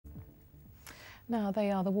Now,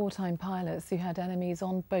 they are the wartime pilots who had enemies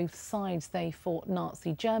on both sides. They fought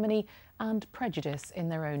Nazi Germany and prejudice in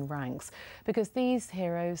their own ranks, because these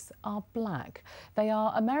heroes are black. They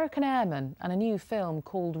are American airmen, and a new film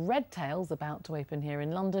called Red Tails, about to open here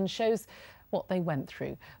in London, shows what they went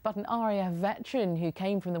through. But an RAF veteran who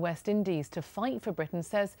came from the West Indies to fight for Britain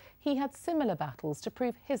says he had similar battles to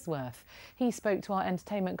prove his worth. He spoke to our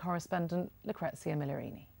entertainment correspondent, Lucrezia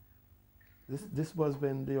Millerini. This was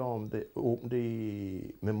when they opened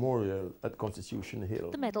the memorial at Constitution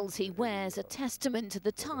Hill. The medals he wears are testament to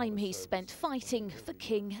the time he spent fighting for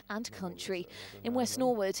king and country. In West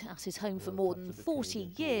Norwood, at his home for more than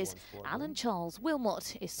 40 years, Alan Charles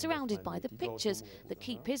Wilmot is surrounded by the pictures that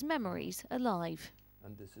keep his memories alive.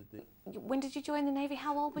 And this is the When did you join the Navy?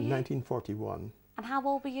 How old were you? 1941. And how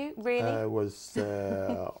old were you, really? I was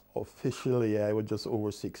officially, I was just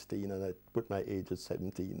over 16, and I put my age at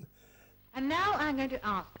 17. And now I'm going to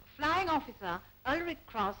ask Flying Officer Ulrich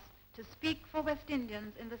Cross to speak for West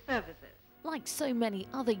Indians in the services. Like so many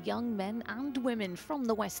other young men and women from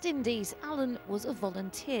the West Indies, Alan was a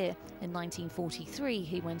volunteer. In 1943,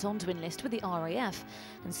 he went on to enlist with the RAF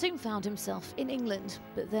and soon found himself in England.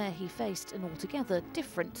 But there he faced an altogether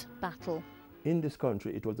different battle. In this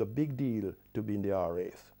country, it was a big deal to be in the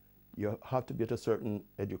RAF. You have to get a certain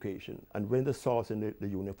education. And when they saw us in the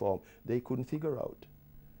uniform, they couldn't figure out.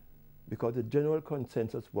 Because the general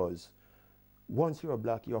consensus was, once you're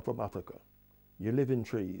black, you're from Africa. You live in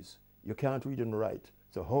trees. You can't read and write.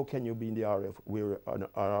 So how can you be in the RAF, wear an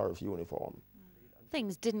RAF uniform?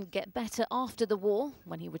 Things didn't get better after the war,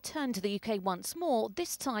 when he returned to the UK once more,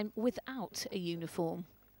 this time without a uniform.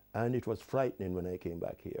 And it was frightening when I came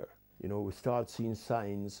back here. You know, we start seeing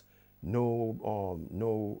signs,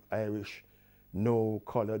 no Irish, no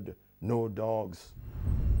coloured, no dogs.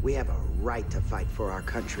 We have a right to fight for our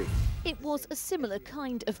country. It was a similar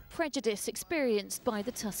kind of prejudice experienced by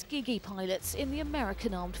the Tuskegee pilots in the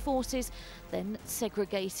American Armed Forces, then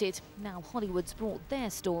segregated. Now Hollywood's brought their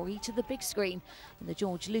story to the big screen in the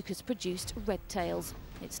George Lucas-produced Red Tails.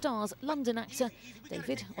 It stars London actor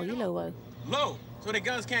David Oyelowo. Low, so the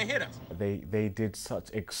guns can't hit us. They did such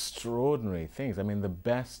extraordinary things. I mean, the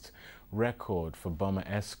best record for bomber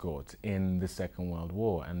escort in the Second World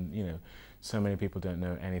War, and you know, so many people don't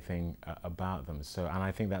know anything about them. So, and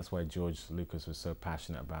I think that's why George Lucas was so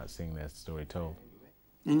passionate about seeing their story told.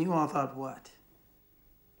 And you all thought what?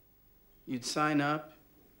 You'd sign up,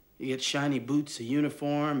 you get shiny boots, a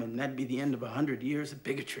uniform, and that'd be the end of 100 years of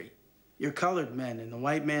bigotry. You're colored men in the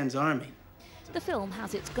white man's army. The film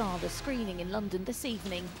has its gala screening in London this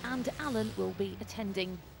evening, and Alan will be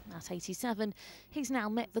attending. At 87, he's now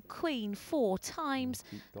met the Queen 4 times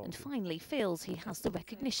and finally feels he has the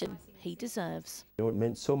recognition he deserves. You know, it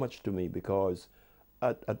meant so much to me because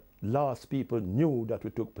at last people knew that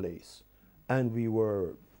it took place and we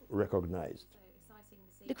were recognised.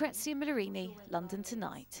 Lucrezia Millerini, London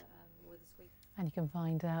Tonight. And you can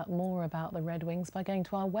find out more about the Red Wings by going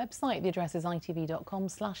to our website. The address is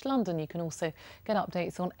itv.com/London. You can also get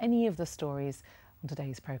updates on any of the stories on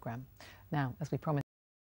today's programme. Now, as we promised,